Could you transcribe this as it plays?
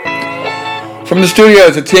From the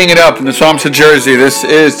studios at Teeing It Up in the swamps of Jersey, this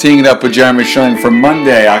is Teeing It Up with Jeremy Schilling for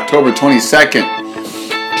Monday, October 22nd,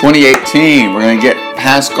 2018. We're going to get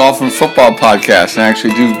past golf and football podcasts and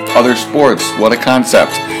actually do other sports. What a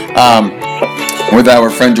concept. With our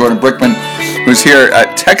friend Jordan Brickman, who's here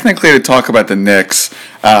technically to talk about the Knicks,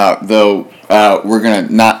 though we're going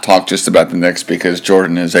to not talk just about the Knicks because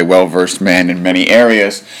Jordan is a well-versed man in many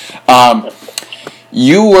areas.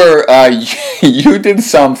 You did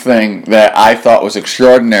something that I thought was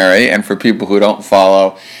extraordinary, and for people who don't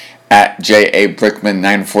follow, at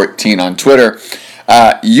JABrickman914 on Twitter,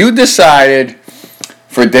 you decided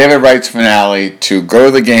for David Wright's finale to go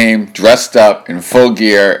to the game dressed up in full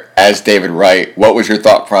gear as David Wright. What was your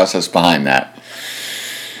thought process behind that?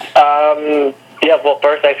 Well,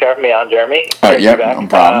 first, thanks for having me on, Jeremy. No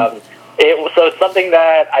problem. So it's something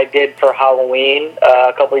that I did for Halloween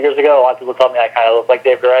a couple of years ago. A lot of people told me I kind of look like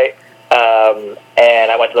David Wright.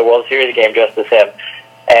 And I went to the World Series game dressed as him.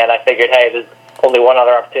 And I figured, hey, there's only one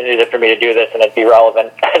other opportunity for me to do this, and it'd be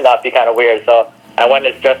relevant and not be kind of weird. So I went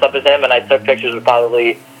and dressed up as him, and I took pictures with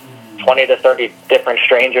probably 20 to 30 different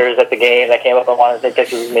strangers at the game that came up and wanted to take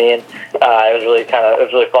pictures with me. And it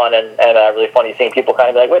was really fun and really funny seeing people kind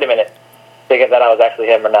of be like, wait a minute, thinking that I was actually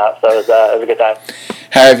him or not. So it was a good time.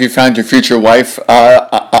 Have you found your future wife during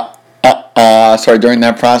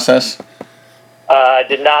that process? I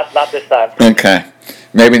did not this time. Okay.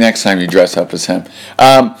 Maybe next time you dress up as him.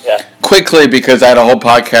 Yeah. Quickly, because I had a whole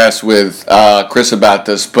podcast with Chris about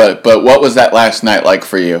this, but what was that last night like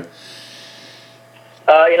for you?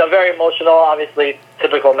 Very emotional. Obviously,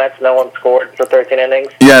 typical Mets, no one scored for 13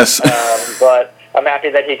 innings. Yes. But I'm happy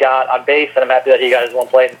that he got on base, and I'm happy that he got his one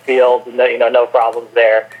play in the field. And no problems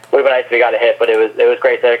there. It would have been nice if he got a hit, but it was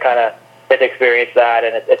great to kind of get to experience that,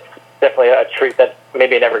 and it's definitely a treat that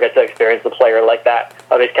maybe never get to experience a player like that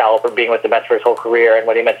of his caliber being with the Mets for his whole career and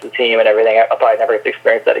what he meant to the team and everything. I'll probably never get to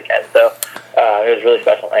experience that again. So it was a really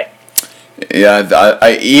special night. Yeah,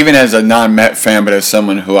 I even as a non-Met fan, but as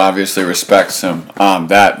someone who obviously respects him,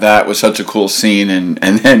 that was such a cool scene, and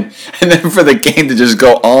then for the game to just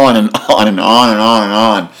go on and on and on and on and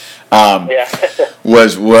on,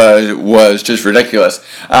 was just ridiculous.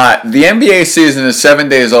 The NBA season is 7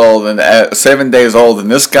 days old, and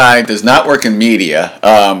this guy does not work in media,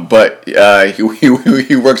 but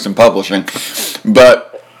he works in publishing, but.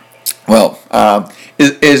 Well, I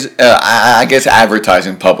guess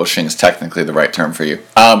advertising publishing is technically the right term for you.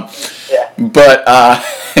 But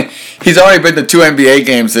he's already been to 2 NBA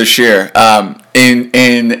games this year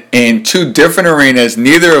in 2 different arenas,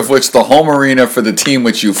 neither of which the home arena for the team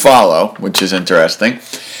which you follow, which is interesting.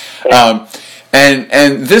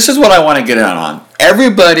 And this is what I want to get in on.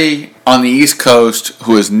 Everybody on the East Coast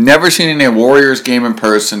who has never seen a Warriors game in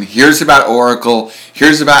person hears about Oracle,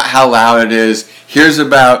 hears about how loud it is, hears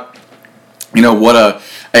about what a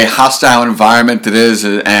hostile environment it is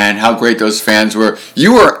and how great those fans were.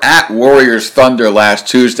 You were at Warriors Thunder last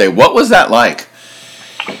Tuesday. What was that like?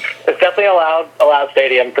 It's definitely a loud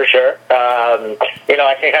stadium for sure. I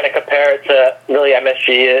can kind of compare it to really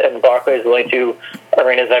MSG and Barclays, the only 2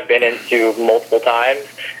 arenas I've been into multiple times.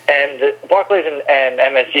 And Barclays and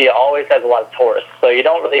MSG always has a lot of tourists, so you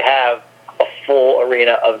don't really have a full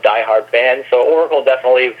arena of diehard fans. So Oracle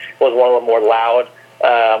definitely was one of the more loud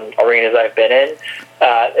arenas I've been in.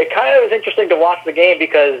 It kind of was interesting to watch the game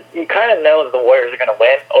because you kind of know that the Warriors are going to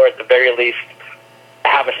win, or at the very least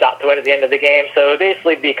have a shot to win at the end of the game. So it would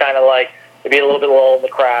basically be kind of like it'd be a little bit lull in the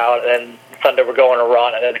crowd, and then Thunder would go on a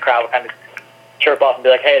run, and then the crowd would kind of chirp off and be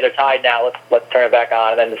like, "Hey, they're tied now. Let's turn it back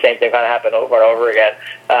on." And then the same thing kind of happened over and over again.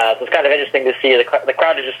 So it's kind of interesting to see the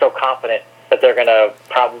crowd is just so confident that they're going to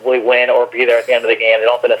probably win or be there at the end of the game. They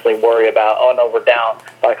don't necessarily worry about, oh, no, we're down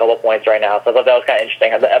by a couple of points right now. So I thought that was kind of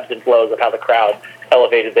interesting, the ebbs and flows of how the crowd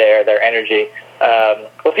elevated their energy.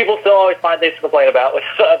 But people still always find things to complain about, which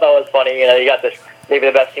I thought was funny. You got this, maybe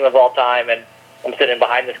the best team of all time, and I'm sitting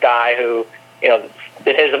behind this guy who, in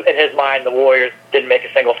his mind, the Warriors didn't make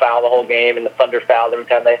a single foul the whole game, and the Thunder fouled every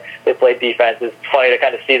time they played defense. It's funny to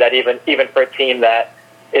kind of see that even for a team that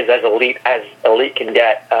is as elite can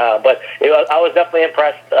get. But I was definitely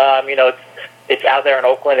impressed. It's out there in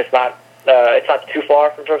Oakland. It's not too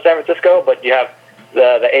far from San Francisco, but you have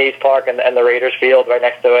the A's Park and the Raiders Field right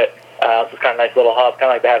next to it. So it's kind of a nice little hub, kind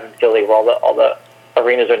of like they have in Philly, where all the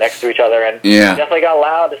arenas are next to each other, and definitely got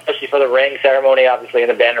loud, especially for the ring ceremony, obviously, and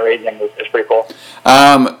the banner raising was pretty cool.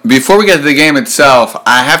 Before we get to the game itself,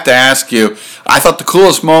 I have to ask you, I thought the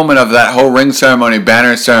coolest moment of that whole ring ceremony,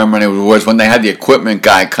 banner ceremony, was when they had the equipment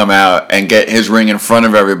guy come out and get his ring in front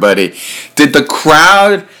of everybody. Did the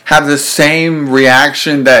crowd have the same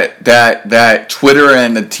reaction that Twitter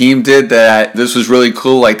and the team did, that this was really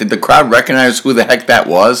cool? Like, did the crowd recognize who the heck that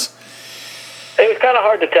was? It was kind of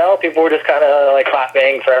hard to tell. People were just kind of like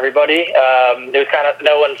clapping for everybody. It was kind of,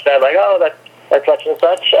 no one said like, oh, that's such and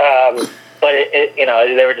such. But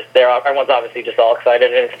they were just there. Everyone's obviously just all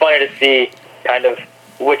excited, and it's funny to see kind of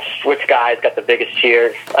which guys got the biggest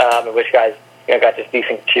cheers, and which guys got just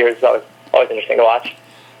decent cheers. It's always interesting to watch.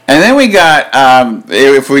 And then we got,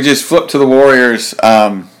 if we just flip to the Warriors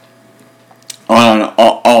on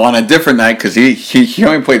a different night, because he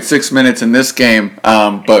only played 6 minutes in this game,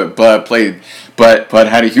 but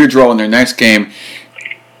had a huge role in their next game.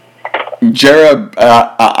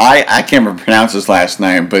 I can't even pronounce his last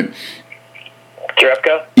name, but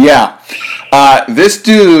Jerebko? Yeah. This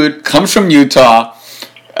dude comes from Utah,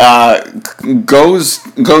 goes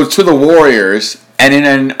to the Warriors,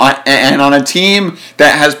 and on a team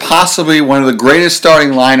that has possibly one of the greatest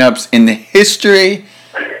starting lineups in the history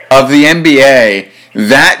of the NBA,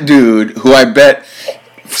 that dude, who I bet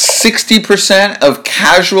 60% of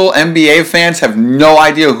casual NBA fans have no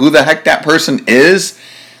idea who the heck that person is,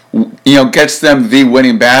 gets them the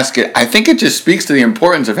winning basket. I think it just speaks to the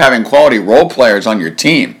importance of having quality role players on your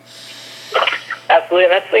team. Absolutely,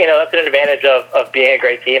 and that's an advantage of being a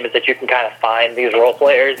great team, is that you can kind of find these role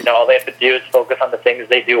players. All they have to do is focus on the things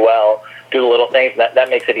they do well, do the little things, and that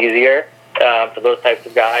makes it easier for those types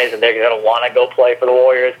of guys, and they're going to want to go play for the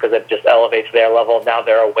Warriors because it just elevates their level. Now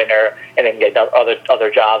they're a winner, and they can get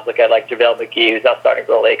other jobs. Look at like JaVale McGee, who's now starting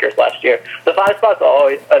for the Lakers last year. The 5 spot's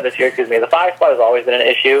always this year. The 5 spot has always been an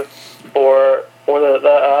issue for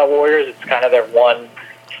the Warriors. It's kind of their one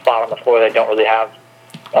spot on the floor they don't really have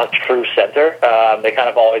a true center. They kind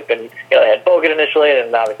of always been, they had Bogut initially,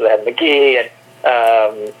 and obviously they had McGee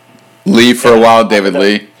and Lee for a while. David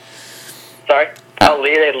Lee. Sorry.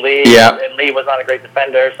 Lee. They had Lee. Yeah. And Lee was not a great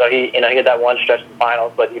defender, so he had that one stretch in the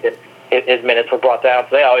finals, but his minutes were brought down.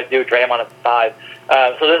 So they always do Draymond at the 5.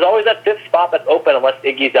 So there's always that 5th spot that's open unless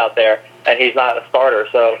Iggy's out there and he's not a starter.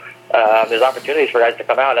 So there's opportunities for guys to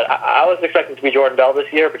come out. And I was expecting to be Jordan Bell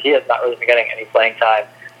this year, but he has not really been getting any playing time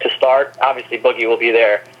to start. Obviously, Boogie will be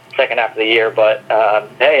there second half of the year. But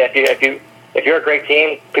hey, if you're a great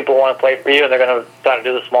team, people want to play for you, and they're going to try to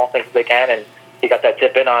do the small things that they can. And he got that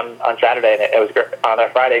tip in on Saturday, and it was great, on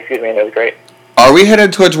Friday, and it was great. Are we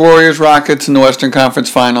headed towards Warriors Rockets in the Western Conference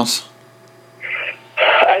Finals?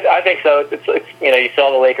 I think so. It's you saw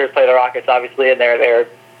the Lakers play the Rockets, obviously, and they're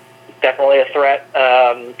definitely a threat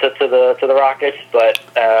to the Rockets, but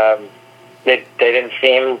they didn't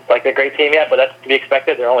seem like a great team yet. But that's to be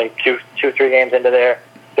expected. They're only 2-3 games into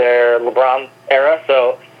their LeBron era,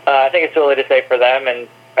 so I think it's too early to say for them. And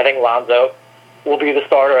I think Lonzo will be the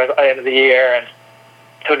starter at the end of the year, and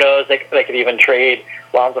who knows, they could even trade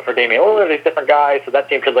Lonzo for Damian Lillard. These different guys, so that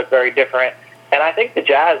team could look very different. And I think the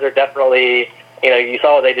Jazz are definitely, you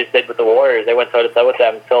saw what they just did with the Warriors. They went toe-to-toe with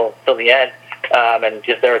them till the end, and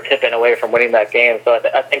just they were tipping away from winning that game. So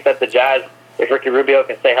I think that the Jazz, if Ricky Rubio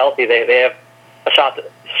can stay healthy, they have a shot to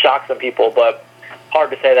shock some people, but hard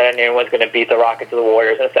to say that anyone's going to beat the Rockets or the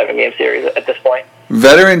Warriors in a 7-game series at this point.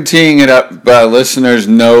 Veteran teeing it up, listeners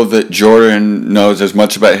know that Jordan knows as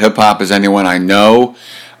much about hip-hop as anyone I know.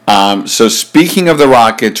 So speaking of the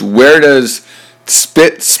Rockets, where does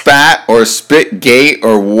Spit Spat or Spit Gate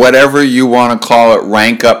or whatever you want to call it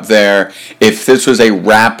rank up there if this was a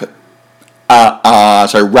rap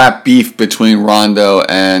beef between Rondo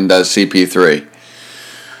and CP3?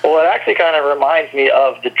 Well, it actually kind of reminds me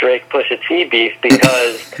of the Drake Pusha T beef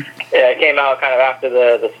because it came out kind of after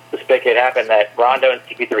the Spit Gate happened that Rondo and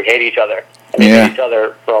CP3 hate each other. And they hate each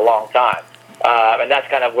other for a long time. And that's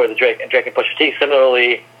kind of where the Drake and Pusha T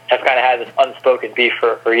similarly have kind of had this unspoken beef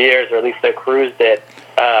for years, or at least their crews did.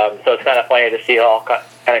 So it's kind of funny to see it all kind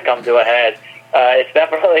of come to a head. It's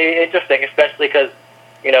definitely interesting, especially because,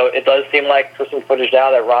 it does seem like for some footage now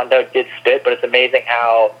that Rondo did spit, but it's amazing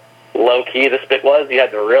how low-key the spit was. You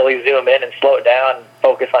had to really zoom in and slow it down and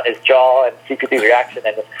focus on his jaw and CP3's reaction,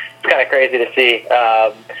 and it's kind of crazy to see.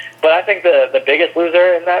 But I think the biggest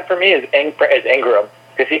loser in that for me is Ingram,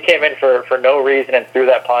 because he came in for no reason and threw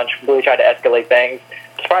that punch, really tried to escalate things.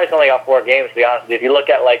 Surprised only got 4 games, to be honest with you. If you look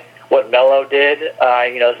at what Melo did,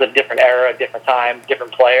 it's a different era, a different time,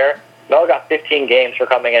 different player. Melo got 15 games for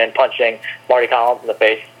coming in and punching Marty Collins in the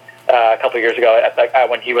face a couple years ago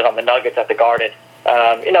when he was on the Nuggets at the Garden.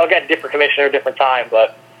 Again, different commissioner, different time,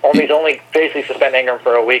 but he's only basically suspend Ingram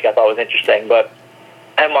for a week. I thought was interesting, but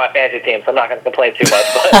I have my fantasy team, so I'm not going to complain too much.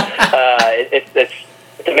 But it's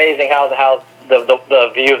amazing how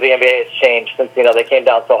the view of the NBA has changed since they came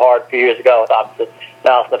down so hard a few years ago with opposite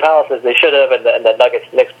Dallas and the Palaces. They should have, and the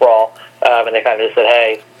Nuggets Knicks brawl, and they kind of just said,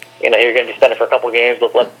 hey, you're going to be spending for a couple games.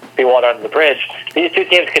 Let's be water under the bridge. These two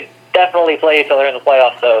teams could definitely play each other in the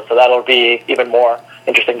playoffs, so that'll be even more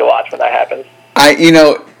interesting to watch when that happens.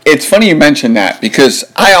 It's funny you mentioned that because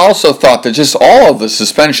I also thought that just all of the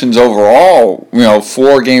suspensions overall,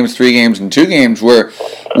 4 games, 3 games, and 2 games were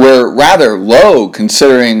rather low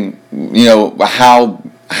considering how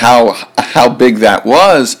big that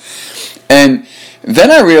was, and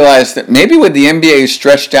then I realized that maybe with the NBA's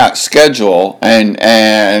stretched out schedule and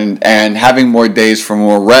having more days for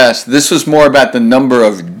more rest, this was more about the number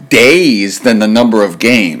of days than the number of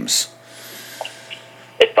games.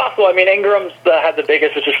 It's possible. I mean, Ingram's had the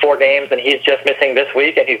biggest, which is 4 games, and he's just missing this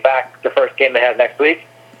week, and he's back the first game they have next week.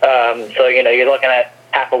 So, you're looking at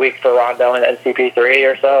half a week for Rondo and CP3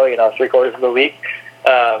 or so, 3/4 of the week.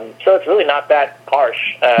 So it's really not that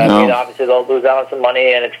harsh. No. Obviously they'll lose out on some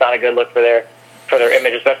money, and it's not a good look for their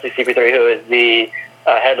image, especially CP3, who is the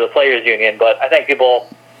head of the Players Union. But I think people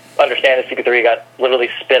understand that CP3 got literally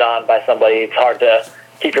spit on by somebody. It's hard to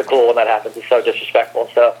keep your cool when that happens. It's so disrespectful.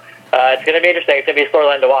 So it's going to be interesting. It's going to be a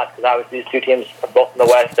storyline to watch because obviously these two teams are both in the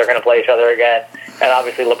West. They're going to play each other again. And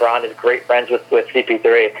obviously LeBron is great friends with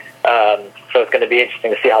CP3. So it's going to be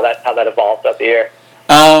interesting to see how that evolves throughout the year.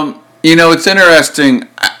 It's interesting.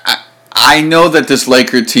 I know that this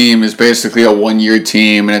Laker team is basically a 1-year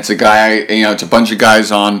team, and it's it's a bunch of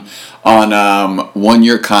guys on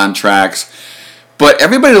 1-year contracts. But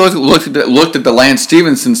everybody looked at the Lance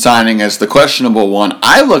Stevenson signing as the questionable one.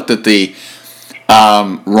 I looked at the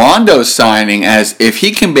Rondo signing as if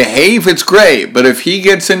he can behave, it's great. But if he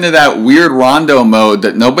gets into that weird Rondo mode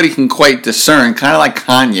that nobody can quite discern, kind of like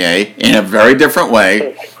Kanye in a very different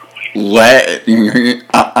way.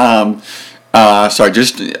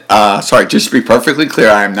 Just to be perfectly clear,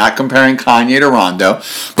 I am not comparing Kanye to Rondo,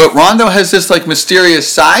 but Rondo has this mysterious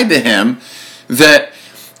side to him that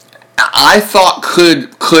I thought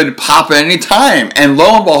could pop at any time, and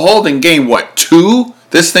lo and behold, in game 2,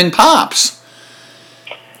 this thing pops.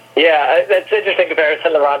 Yeah, that's interesting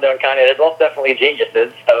comparison to Rondo and Kanye. They're both definitely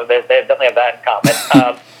geniuses, so they definitely have that in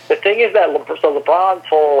common. The thing is that LeBron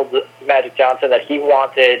told Magic Johnson that he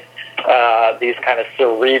wanted these kind of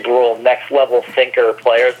cerebral, next-level thinker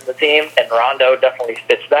players in the team, and Rondo definitely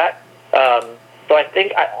fits that. So I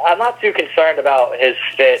think I'm not too concerned about his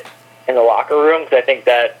fit in the locker room because I think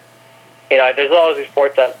that there's always these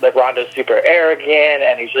reports that Rondo's super arrogant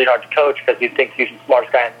and he's really hard to coach because he thinks he's the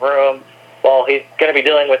smartest guy in the room. Well, he's going to be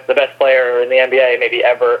dealing with the best player in the NBA maybe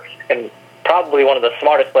ever, and probably one of the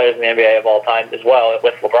smartest players in the NBA of all time as well,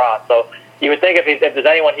 with LeBron. So you would think if there's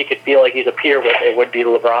anyone he could feel like he's a peer with, it would be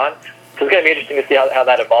LeBron. So it's going to be interesting to see how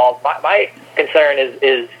that evolves. My concern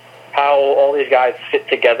is how all these guys fit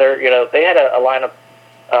together. They had a lineup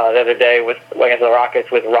the other day against the Rockets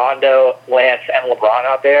with Rondo, Lance, and LeBron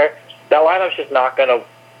out there. That lineup's just not going to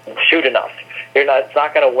shoot enough. It's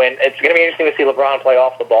not going to win. It's going to be interesting to see LeBron play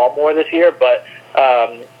off the ball more this year, but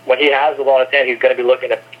when he has the ball in his hand, he's going to be looking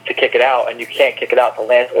to kick it out, and you can't kick it out to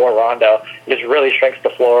Lance or Rondo. It just really shrinks the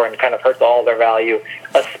floor and kind of hurts all their value,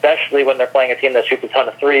 especially when they're playing a team that shoots a ton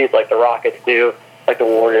of threes like the Rockets do, like the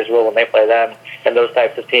Warriors will when they play them, and those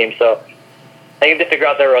types of teams. So they need to figure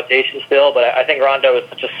out their rotation still, but I think Rondo is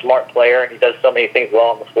such a smart player, and he does so many things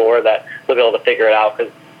well on the floor that they'll be able to figure it out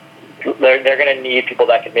because they're going to need people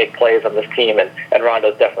that can make plays on this team, and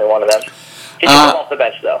Rondo's definitely one of them. He should come off the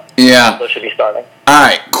bench, though. Yeah. So should be starting. All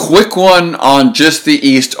right, quick one on just the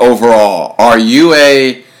East overall. Are you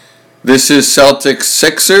this is Celtics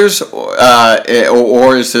Sixers,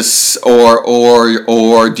 or is this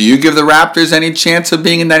or do you give the Raptors any chance of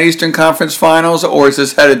being in that Eastern Conference Finals, or is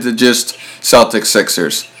this headed to just Celtics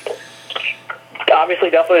Sixers? Obviously,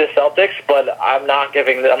 definitely the Celtics, but I'm not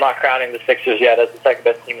crowning the Sixers yet as the second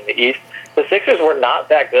best team in the East. The Sixers were not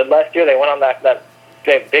that good last year. They went on that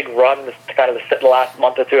big run, the last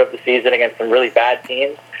month or two of the season against some really bad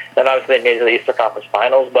teams. Then obviously they made it to the Eastern Conference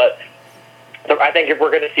Finals. But I think if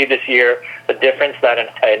we're going to see this year the difference that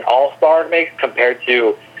an All-Star makes compared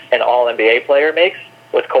to an All-NBA player makes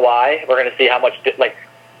with Kawhi, we're going to see how much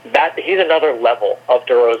that he's another level of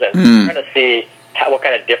DeRozan. We're going to see what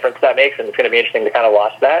kind of difference that makes, and it's going to be interesting to kind of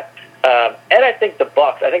watch that. And I think the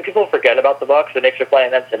Bucks. I think people forget about the Bucks. The Knicks are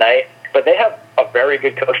playing them tonight, but they have a very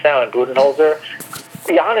good coach now in Budenholzer.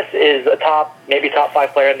 Giannis is maybe top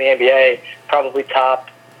 5 player in the NBA, probably top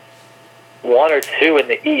 1 or 2 in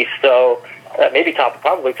the East. So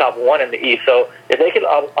probably top one in the East. So if they can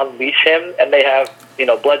unleash him, and they have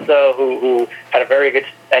Bledsoe, who had a very good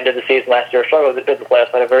end of the season last year, struggled with the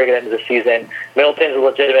playoffs, but had a very good end of the season. Middleton's a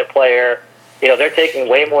legitimate player. They're taking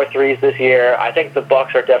way more threes this year. I think the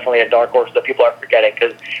Bucks are definitely a dark horse that people are forgetting,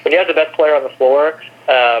 because when you have the best player on the floor,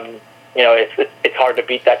 it's hard to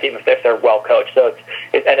beat that team if they're well coached. So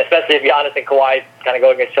and especially if Giannis and Kawhi kind of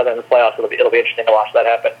go against each other in the playoffs, it'll be interesting to watch that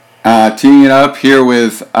happen. Teeing it up here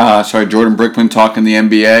with Jordan Brickman talking the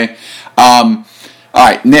NBA. All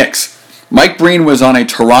right, Knicks. Mike Breen was on a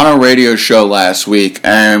Toronto radio show last week,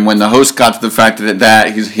 and when the host got to the fact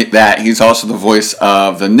that he's also the voice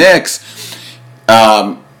of the Knicks,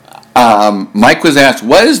 Mike was asked,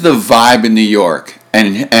 "What is the vibe in New York?"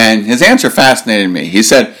 And his answer fascinated me. He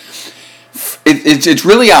said, "It's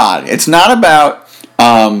really odd. It's not about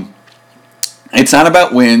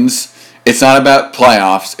wins. It's not about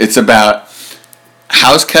playoffs. It's about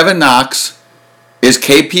how's Kevin Knox, is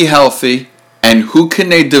KP healthy, and who can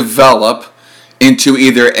they develop into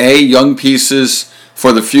either young pieces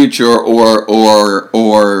for the future or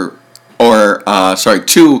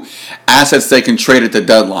two assets they can trade at the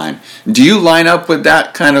deadline." Do you line up with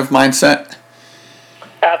that kind of mindset?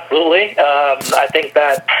 Absolutely. I think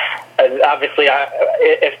that obviously,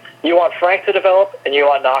 if you want Frank to develop and you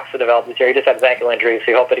want Knox to develop this year, he just had his ankle injury,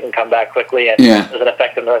 so you hope that he can come back quickly and doesn't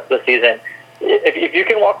affect him the rest of the season. If you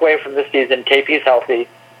can walk away from this season, KP's healthy,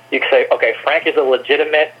 you can say, okay, Frank is a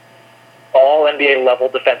legitimate all-NBA level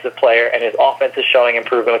defensive player, and his offense is showing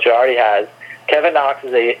improvement, which it already has. Kevin Knox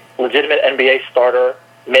is a legitimate NBA starter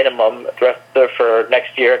minimum for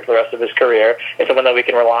next year and for the rest of his career. It's someone that we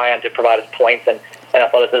can rely on to provide us points and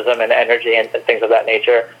athleticism and energy and things of that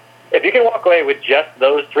nature. If you can walk away with just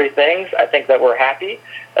those three things, I think that we're happy.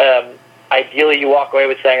 Ideally, you walk away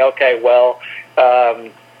with saying, okay, well,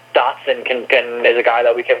 Dotson is a guy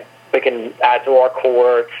that we can add to our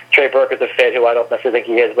core. Trey Burke is a fit, who I don't necessarily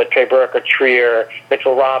think he is, but Trey Burke or Trier,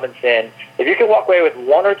 Mitchell Robinson. If you can walk away with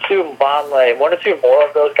one or two Vonleh, one or two more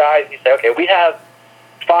of those guys, you say, okay, we have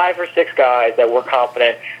 5 or 6 guys that we're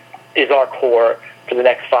confident is our core for the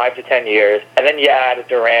next 5 to 10 years, and then you add a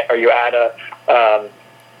Durant or you add a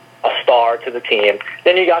star to the team,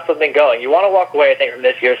 then you got something going. You want to walk away, I think, from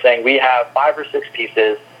this year saying we have 5 or 6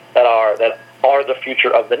 pieces that are the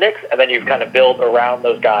future of the Knicks, and then you kind of build around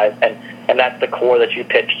those guys, and that's the core that you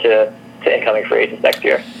pitch to incoming free agents next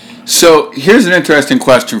year. So here's an interesting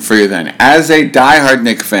question for you then. As a diehard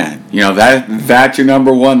Knicks fan, that's your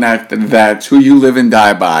number one, that's who you live and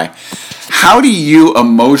die by. How do you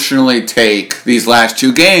emotionally take these last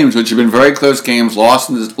 2 games, which have been very close games, lost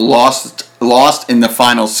in the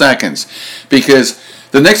final seconds? Because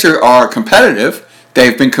the Knicks are competitive.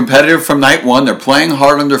 They've been competitive from night one. They're playing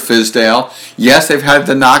hard under Fizdale. Yes, they've had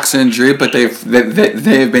the Knox injury, but they've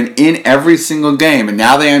been in every single game. And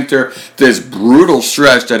now they enter this brutal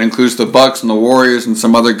stretch that includes the Bucks and the Warriors and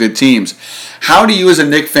some other good teams. How do you as a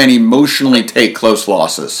Knicks fan emotionally take close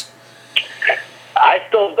losses? I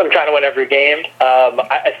still am trying to win every game,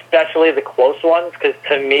 especially the close ones, because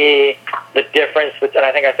to me, the difference, and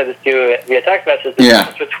I think I said this to you via text message, the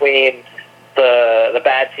difference between the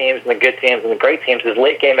bad teams and the good teams and the great teams is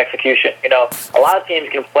late game execution. A lot of teams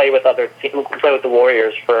can play with other teams, can play with the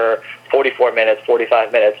Warriors for 44 minutes,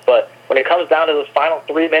 45 minutes, but when it comes down to those final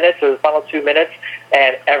 3 minutes or the final 2 minutes,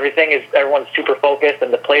 and everyone's super focused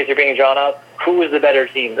and the plays are being drawn up, who is the better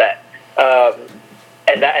team then?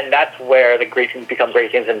 And that's where the great teams become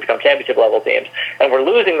great teams and become championship level teams. And we're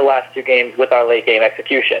losing the last 2 games with our late game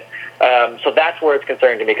execution. So that's where it's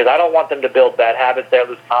concerning to me, because I don't want them to build bad habits there,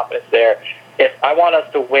 lose confidence there. If I want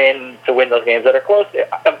us to win those games that are close,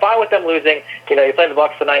 I'm fine with them losing. You play the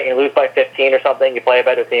Bucks tonight and you lose by 15 or something. You play a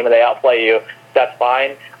better team and they outplay you. That's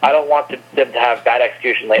fine. I don't want them to have bad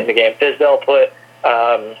execution late in the game. Fizdale put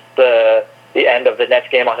the end of the Nets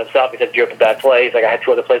game on himself. He said, "Drew up a bad play." He's like, "I had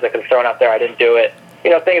 2 other plays I could have thrown out there. I didn't do it."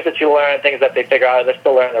 Things that you learn, things that they figure out. They're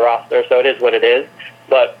still learning the roster, so it is what it is.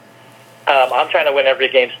 But I'm trying to win every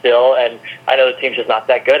game still, and I know the team's just not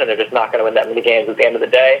that good, and they're just not going to win that many games at the end of the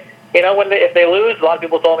day. If they lose, a lot of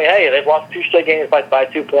people told me, "Hey, they've lost 2 straight games by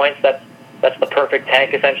 2 points. That's the perfect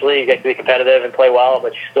tank. Essentially, you get to be competitive and play well,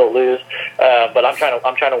 but you still lose." But I'm trying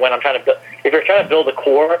to win. I'm trying to build. If you're trying to build a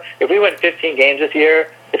core, if we win 15 games this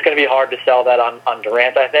year, it's going to be hard to sell that on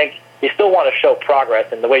Durant. I think you still want to show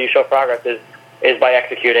progress, and the way you show progress is by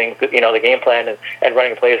executing, the game plan and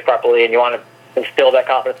running the plays properly, and you want to instill that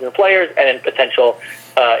confidence in the players and in potential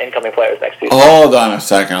incoming players next season. Hold on a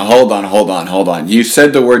second. Hold on. You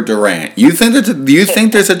said the word Durant. Do you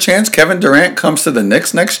think there's a chance Kevin Durant comes to the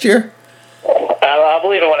Knicks next year? I'll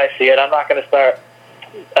believe it when I see it. I'm not going to start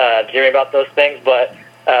dreaming about those things, but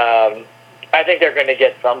I think they're going to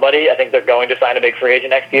get somebody. I think they're going to sign a big free agent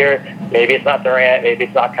next year. Maybe it's not Durant, maybe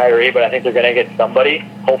it's not Kyrie, but I think they're going to get somebody.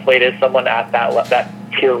 Hopefully it is someone at that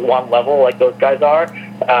tier 1 level like those guys are.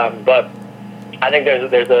 But I think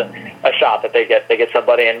there's a shot that they get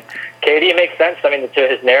somebody. And KD makes sense. I mean, to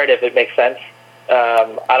his narrative, it makes sense.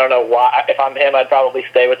 I don't know why. If I'm him, I'd probably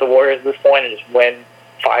stay with the Warriors at this point and just win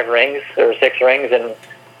 5 rings or 6 rings and,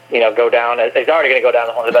 go down. He's already going to go down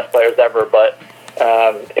as one of the best players ever, but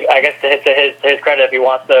I guess to his credit, if he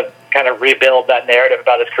wants to kind of rebuild that narrative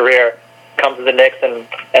about his career, come to the Knicks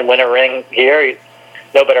and win a ring here,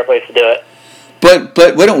 no better place to do it. But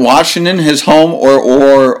wouldn't Washington, his home,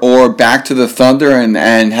 or back to the Thunder and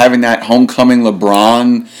having that homecoming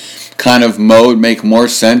LeBron kind of mode make more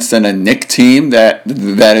sense than a Knick team that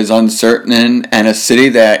is uncertain and a city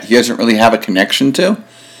that he doesn't really have a connection to?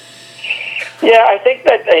 Yeah, I think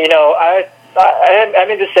that I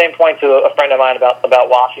made the same point to a friend of mine about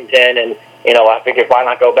Washington, and I figured why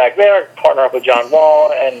not go back there, partner up with John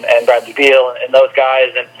Wall and Bradley Beal and those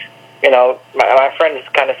guys, and my friend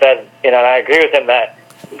just kind of said, and I agree with him that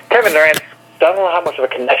Kevin Durant, I don't know how much of a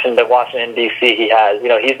connection to Washington D.C. he has.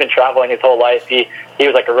 He's been traveling his whole life. He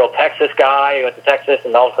was like a real Texas guy. He went to Texas,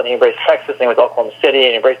 and all of a sudden he embraced Texas, and he went to Oklahoma City, and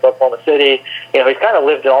he embraced Oklahoma City. He's kind of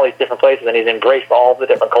lived in all these different places, and he's embraced all the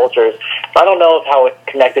different cultures. I don't know how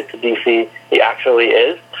connected to D.C. he actually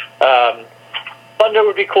is. Thunder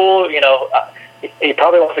would be cool. He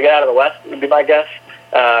probably wants to get out of the West, would be my guess,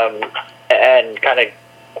 and kind of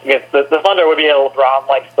the Thunder would be a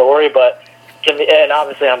LeBron-like story, but. And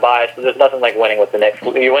obviously I'm biased, but there's nothing like winning with the Knicks.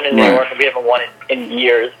 You win in New York, and we haven't won in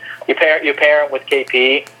years. You pair him with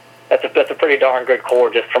KP, that's a pretty darn good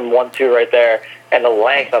core just from 1-2 right there. And the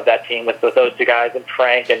length of that team with those 2 guys and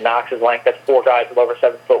Frank and Knox's length, that's 4 guys with over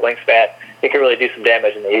 7-foot wingspan. He could really do some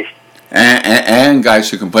damage in the East. And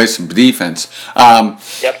guys who can play some defense.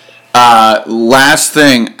 Yep. Last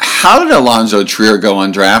thing, how did Alonzo Trier go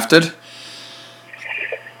undrafted?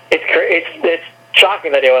 It's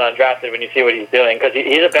shocking that he went undrafted when you see what he's doing, because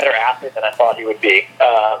he's a better athlete than I thought he would be.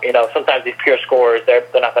 Sometimes these pure scorers, they're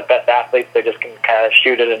not the best athletes. They just can kind of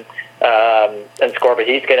shoot it and score. But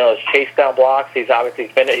he's getting those chase down blocks. He's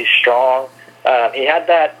strong. He had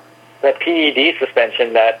that PED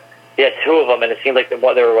suspension that he had 2 of them, and it seemed like they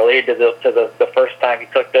were related to the first time he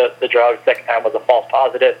took the drugs. Second time was a false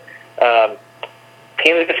positive.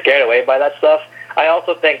 Teams get scared away by that stuff. I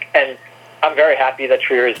also think, and I'm very happy that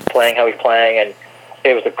Trier is playing how he's playing, and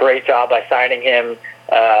it was a great job by signing him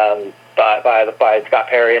by Scott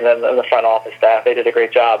Perry and then the front office staff. They did a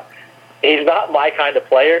great job. He's not my kind of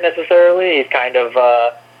player necessarily. He's kind of,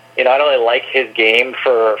 I don't really like his game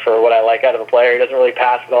for what I like out of a player. He doesn't really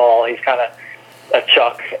pass at all. He's kind of a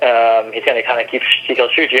chuck. He's going to kind of he'll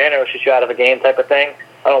shoot you in or shoot you out of a game type of thing.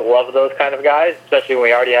 I don't love those kind of guys, especially when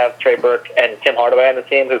we already have Trey Burke and Tim Hardaway on the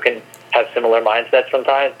team who can have similar mindsets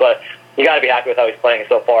sometimes, but you got to be happy with how he's playing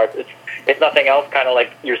so far. It's nothing else, kind of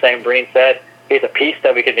like you're saying, Breen said. He's a piece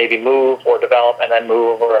that we could maybe move or develop and then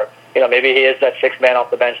move, or maybe he is that 6th man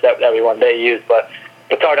off the bench that we one day use. But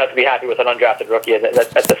it's hard not to be happy with an undrafted rookie at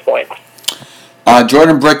this point.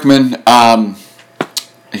 Jordan Brickman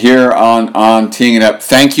here on Teeing It Up.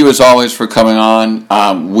 Thank you as always for coming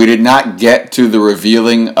on. We did not get to the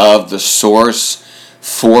revealing of the source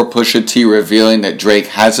for Pusha T revealing that Drake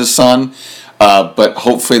has a son. But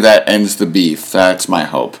hopefully that ends the beef. That's my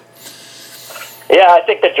hope. Yeah, I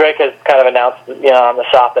think that Drake has kind of announced, on the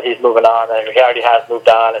shop that he's moving on, and he already has moved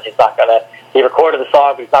on, and he's not going to. He recorded the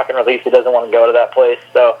song, but he's not going to release. He doesn't want to go to that place,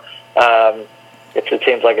 so it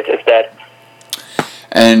seems like it's dead.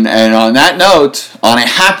 And on that note, on a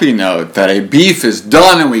happy note, that a beef is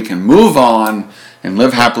done and we can move on and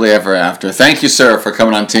live happily ever after. Thank you, sir, for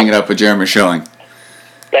coming on Teeing It Up with Jeremy Schilling.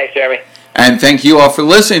 Thanks, Jeremy. And thank you all for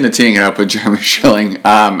listening to Teeing It Up with Jeremy Schilling.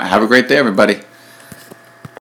 Have a great day, everybody.